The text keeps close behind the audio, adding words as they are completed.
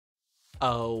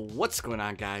What's going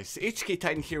on, guys? HK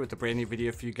Titan here with a brand new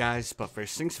video for you guys, but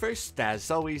first things first,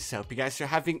 as always, I hope you guys are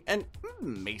having an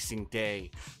amazing day.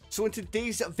 So in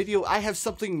today's video, I have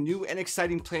something new and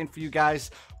exciting planned for you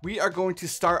guys. We are going to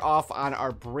start off on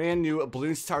our brand new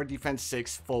Bloons Tower Defense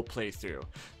 6 full playthrough.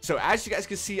 So as you guys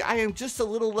can see, I am just a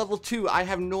little level 2. I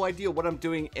have no idea what I'm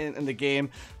doing in the game.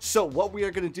 So what we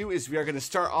are going to do is we are going to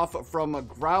start off from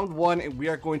ground 1 and we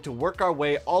are going to work our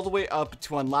way all the way up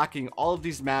to unlocking all of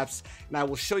these maps. And I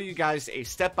will show you guys a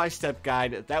step-by-step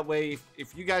guide. That way,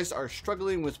 if you guys are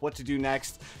struggling with what to do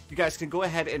next, you guys can go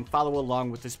ahead and follow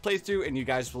along with this playthrough and you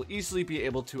guys will easily be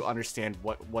able to understand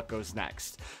what goes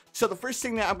next. So the first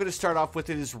thing that I'm going to start off with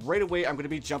is right away I'm going to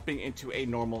be jumping into a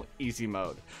normal easy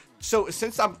mode. So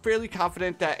since I'm fairly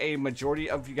confident that a majority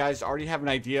of you guys already have an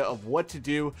idea of what to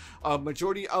do,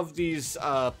 majority of these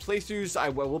playthroughs I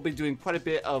will be doing quite a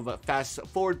bit of fast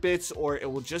forward bits, or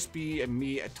it will just be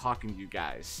me talking to you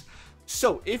guys.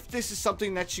 So if this is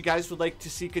something that you guys would like to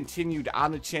see continued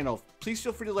on the channel, please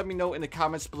feel free to let me know in the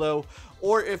comments below.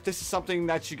 Or if this is something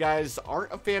that you guys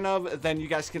aren't a fan of, then you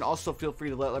guys can also feel free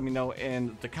to let me know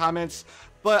in the comments.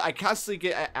 But I constantly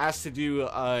get asked to do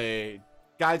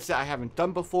guides that I haven't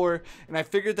done before, and I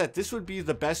figured that this would be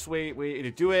the best way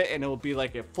to do it, and it will be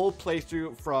like a full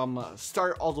playthrough from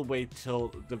start all the way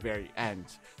till the very end.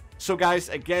 So guys,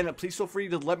 again, please feel free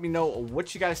to let me know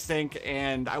what you guys think,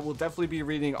 and I will definitely be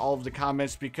reading all of the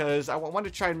comments because I want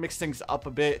to try and mix things up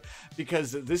a bit,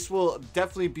 because this will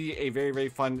definitely be a very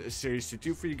fun series to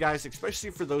do for you guys, especially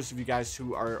for those of you guys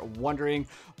who are wondering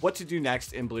what to do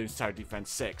next in Bloons Tower Defense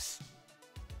 6.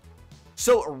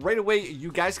 So right away,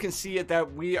 you guys can see it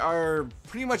that we are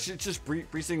pretty much just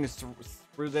breezing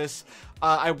through this.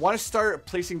 I want to start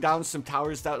placing down some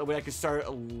towers, that way I can start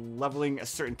leveling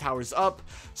certain towers up.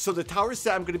 So the towers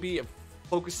that I'm going to be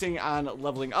focusing on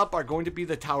leveling up are going to be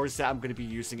the towers that I'm going to be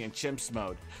using in chimps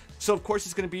mode. So of course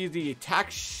it's going to be the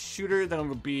attack shooter, then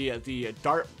it'll be the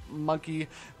dart monkey.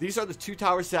 These are the two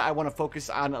towers that I want to focus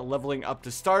on leveling up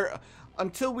to start,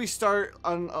 until we start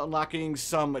unlocking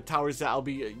some towers that I'll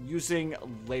be using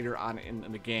later on in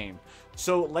the game.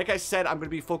 So like I said, I'm going to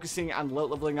be focusing on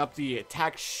leveling up the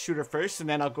attack shooter first, and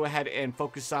then I'll go ahead and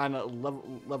focus on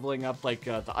leveling up like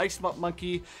the ice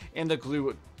monkey and the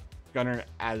glue gunner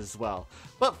as well.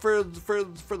 But for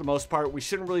the most part, we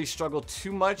shouldn't really struggle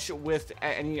too much with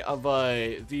any of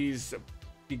these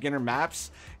beginner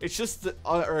maps. It's just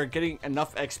getting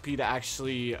enough XP to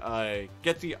actually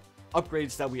get the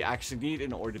upgrades that we actually need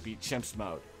in order to beat chimps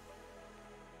mode.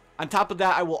 On top of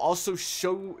that, I will also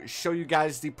show you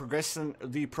guys the progression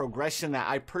that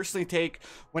I personally take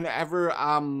whenever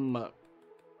I'm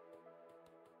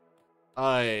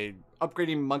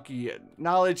upgrading monkey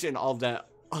knowledge and all of that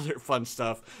other fun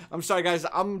stuff. I'm sorry guys,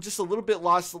 I'm just a little bit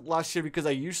lost here because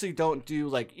I usually don't do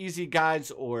like easy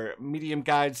guides or medium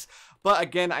guides, but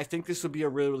again, I think this would be a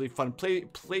really fun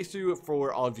playthrough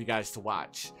for all of you guys to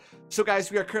watch. So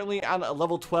guys, we are currently on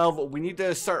level 12. We need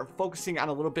to start focusing on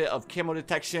a little bit of camo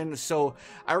detection. So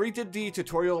I already did the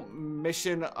tutorial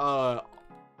mission off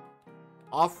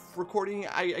recording,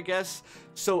 I guess.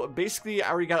 So basically I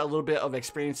already got a little bit of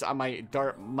experience on my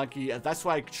dart monkey. That's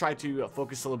why I try to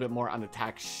focus a little bit more on the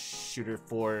attack shooter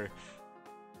for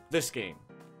this game.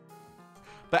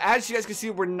 But as you guys can see,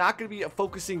 we're not going to be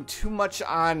focusing too much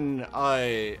on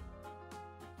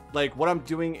like what I'm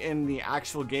doing in the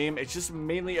actual game. It's just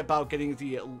mainly about getting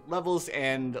the levels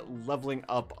and leveling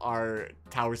up our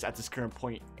towers at this current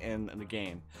point in the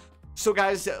game. So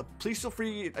guys, please feel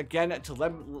free again to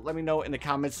let me know in the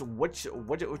comments what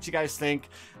you guys think.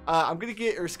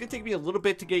 It's gonna take me a little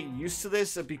bit to get used to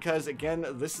this, because again,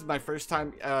 this is my first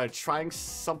time trying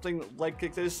something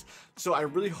like this. So I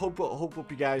really hope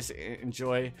you guys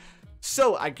enjoy.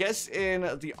 So I guess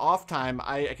in the off time,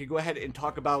 I could go ahead and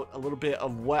talk about a little bit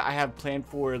of what I have planned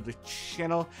for the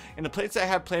channel. And the plans I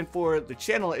have planned for the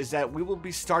channel is that we will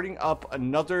be starting up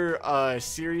another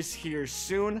series here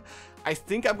soon. I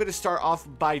think I'm going to start off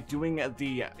by doing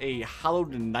a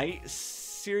Hallowed Night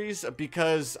series,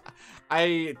 because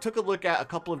I took a look at a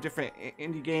couple of different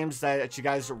indie games that you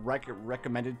guys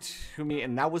recommended to me,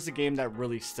 and that was the game that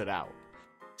really stood out.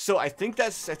 So I think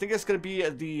that's going to be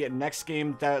the next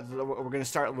game that we're going to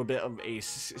start a little bit of a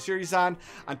series on.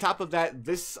 On top of that,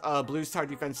 this Bloons Tower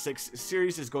Defense 6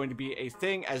 series is going to be a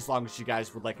thing, as long as you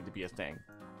guys would like it to be a thing.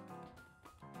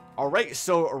 Alright,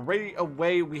 so right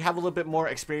away, we have a little bit more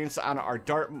experience on our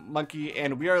dart monkey,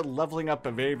 and we are leveling up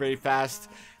very fast.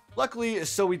 Luckily,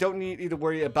 so we don't need to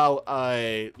worry about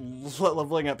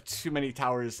leveling up too many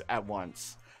towers at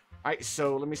once. Alright,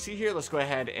 so let me see here. Let's go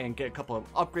ahead and get a couple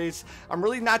of upgrades. I'm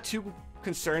really not too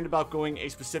concerned about going a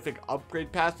specific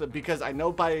upgrade path because I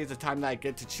know by the time that I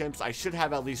get to chimps, I should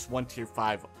have at least one tier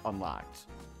 5 unlocked.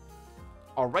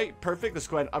 Alright, perfect. Let's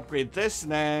go ahead and upgrade this,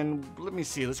 and then let me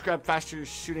see. Let's grab faster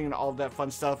shooting and all of that fun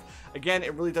stuff. Again,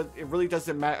 it really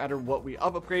doesn't matter what we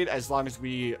upgrade as long as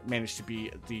we manage to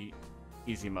be the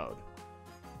easy mode.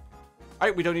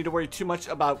 Alright, we don't need to worry too much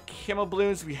about camo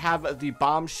balloons. We have the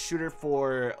bomb shooter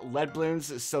for lead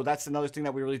balloons, so that's another thing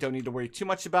that we really don't need to worry too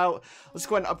much about. Let's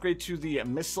go ahead and upgrade to the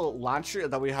missile launcher.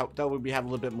 That way we have a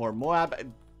little bit more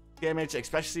Moab damage,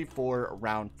 especially for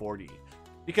round 40.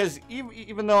 Because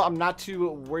even though I'm not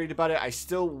too worried about it, I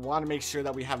still want to make sure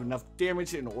that we have enough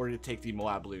damage in order to take the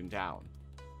Moab balloon down.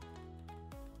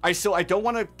 Alright, so I don't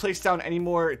want to place down any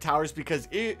more towers because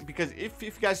if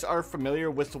you guys are familiar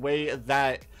with the way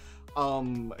that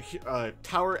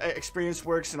tower experience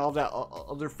works and all that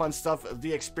other fun stuff,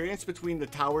 the experience between the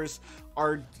towers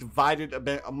are divided a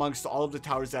bit amongst all of the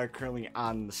towers that are currently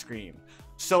on the screen.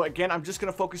 So again, I'm just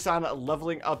going to focus on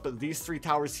leveling up these 3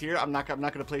 towers here. I'm not going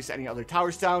to place any other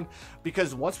towers down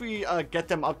because once we get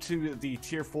them up to the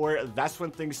tier 4, that's when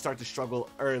things start to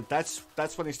struggle, or that's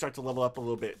when they start to level up a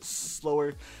little bit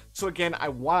slower. So again, I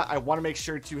want to make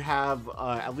sure to have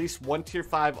at least one tier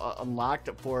 5 unlocked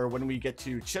for when we get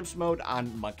to chimps mode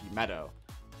on Monkey Meadow.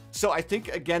 So I think,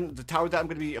 again, the tower that I'm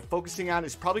going to be focusing on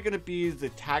is probably going to be the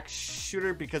tack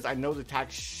shooter because I know the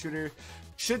tack shooter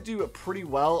should do pretty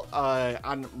well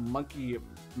on Monkey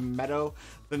Meadow.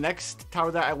 The next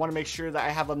tower that I want to make sure that I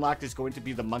have unlocked is going to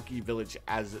be the Monkey Village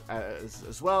as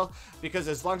well, because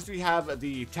as long as we have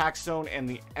the tax zone and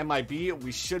the MIB,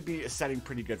 we should be setting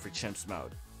pretty good for chimps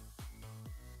mode.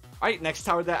 Alright, next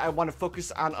tower that I want to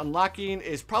focus on unlocking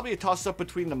is probably a toss-up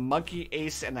between the Monkey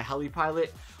Ace and the Heli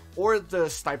Pilot, or the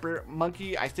Sniper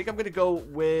Monkey. I think I'm going to go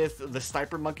with the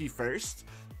Sniper Monkey first,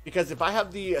 because if I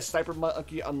have the Sniper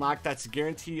Monkey unlocked, that's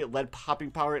guaranteed lead popping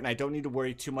power, and I don't need to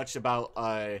worry too much about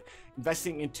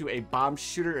investing into a bomb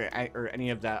shooter or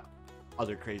any of that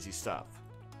other crazy stuff.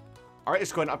 Alright,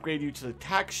 let's go ahead and upgrade you to the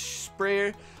tack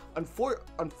sprayer.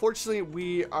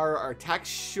 Unfortunately, our tack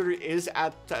shooter is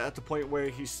at the point where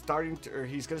he's going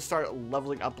to start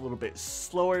leveling up a little bit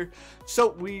slower.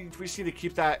 So we just need to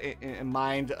keep that in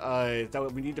mind.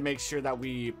 That we need to make sure that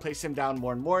we place him down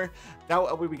more and more.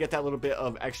 That way we get that little bit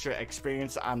of extra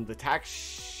experience on the tack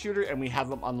shooter, and we have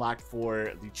him unlocked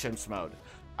for the chimps mode.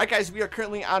 Alright guys, we are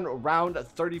currently on round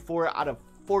 34 out of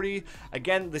 40.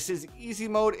 Again, this is easy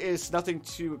mode. It's nothing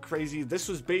too crazy. This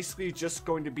was basically just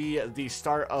going to be the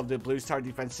start of the Bloons Tower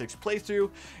Defense 6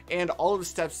 playthrough and all of the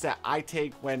steps that I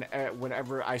take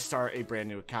whenever I start a brand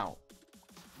new account.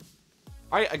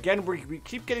 Alright, again, we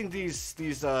keep getting these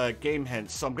game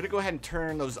hints, so I'm going to go ahead and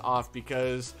turn those off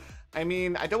because, I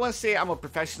mean, I don't want to say I'm a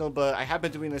professional, but I have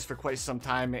been doing this for quite some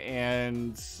time,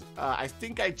 and I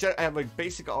think I have a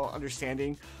basic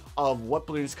understanding of what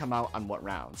balloons come out on what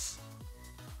rounds.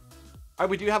 Alright,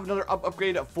 we do have another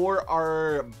upgrade for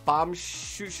our bomb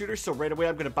shooter, so right away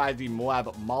I'm going to buy the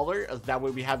Moab Mauler. That way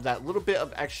we have that little bit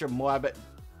of extra Moab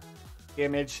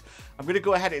damage. I'm going to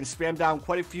go ahead and spam down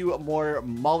quite a few more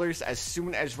Maulers as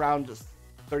soon as round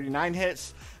 39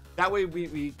 hits. That way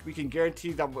we can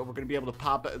guarantee that we're going to be able to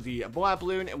pop the Moab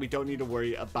balloon, and we don't need to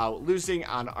worry about losing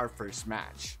on our first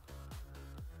match.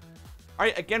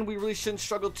 Alright, again, we really shouldn't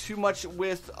struggle too much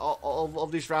with all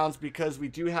of these rounds because we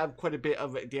do have quite a bit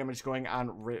of damage going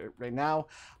on right now.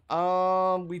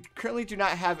 We currently do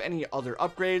not have any other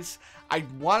upgrades. I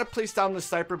want to place down the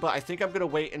sniper, but I think I'm going to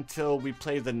wait until we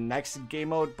play the next game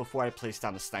mode before I place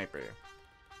down the sniper.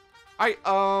 Alright,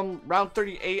 round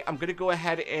 38, I'm going to go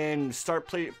ahead and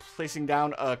start placing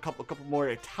down a couple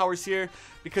more towers here,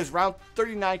 because round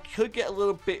 39 could get a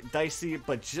little bit dicey,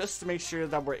 but just to make sure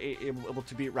that we're able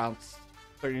to beat round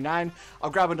 39, I'll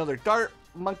grab another dart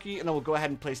monkey, and then we'll go ahead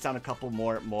and place down a couple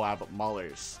more Moab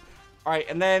Maulers. Alright,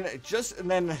 and then just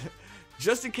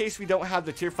in case we don't have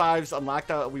the tier 5s unlocked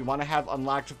that we want to have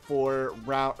unlocked for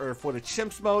for the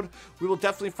chimps mode, we will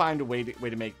definitely find a way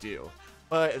to make do.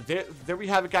 But there we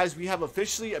have it, guys. We have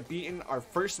officially beaten our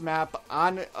first map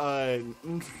on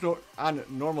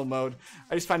normal mode.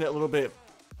 I just find it a little bit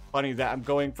funny that I'm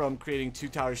going from creating 2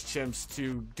 towers chimps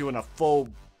to doing a full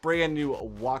brand new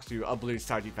walkthrough of Bloons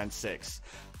Tower Defense 6.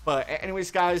 But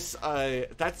anyways, guys,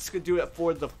 that's gonna do it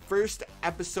for the first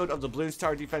episode of the Bloons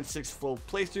Tower Defense 6 full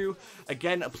playthrough.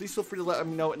 Again, please feel free to let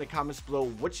me know in the comments below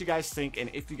what you guys think and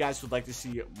if you guys would like to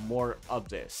see more of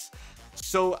this.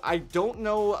 So I don't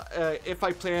know if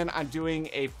I plan on doing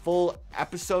a full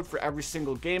episode for every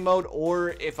single game mode,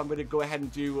 or if I'm going to go ahead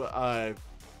and do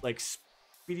like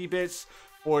speedy bits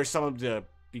for some of the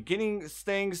beginning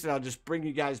things, and I'll just bring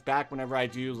you guys back whenever I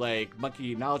do like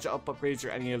monkey knowledge upgrades or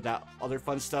any of that other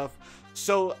fun stuff.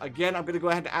 So again, I'm gonna go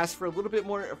ahead and ask for a little bit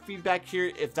more feedback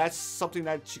here if that's something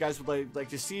that you guys would like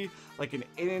to see, like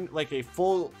a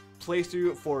full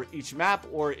playthrough for each map,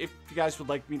 or if you guys would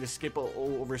like me to skip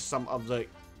over some of the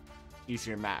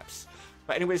easier maps.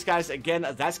 But anyways, guys, again,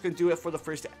 that's going to do it for the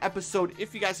first episode.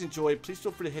 If you guys enjoyed, please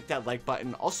feel free to hit that like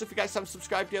button. Also, if you guys haven't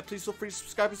subscribed yet, please feel free to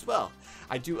subscribe as well.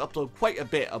 I do upload quite a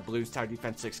bit of Bloons Tower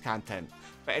Defense 6 content.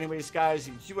 But anyways, guys,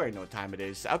 you already know what time it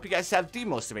is. I hope you guys have the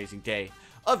most amazing day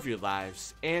of your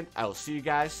lives, and I will see you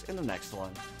guys in the next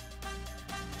one. 1,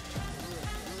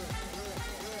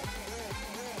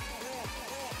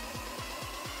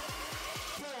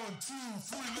 2,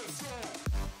 3, let's go.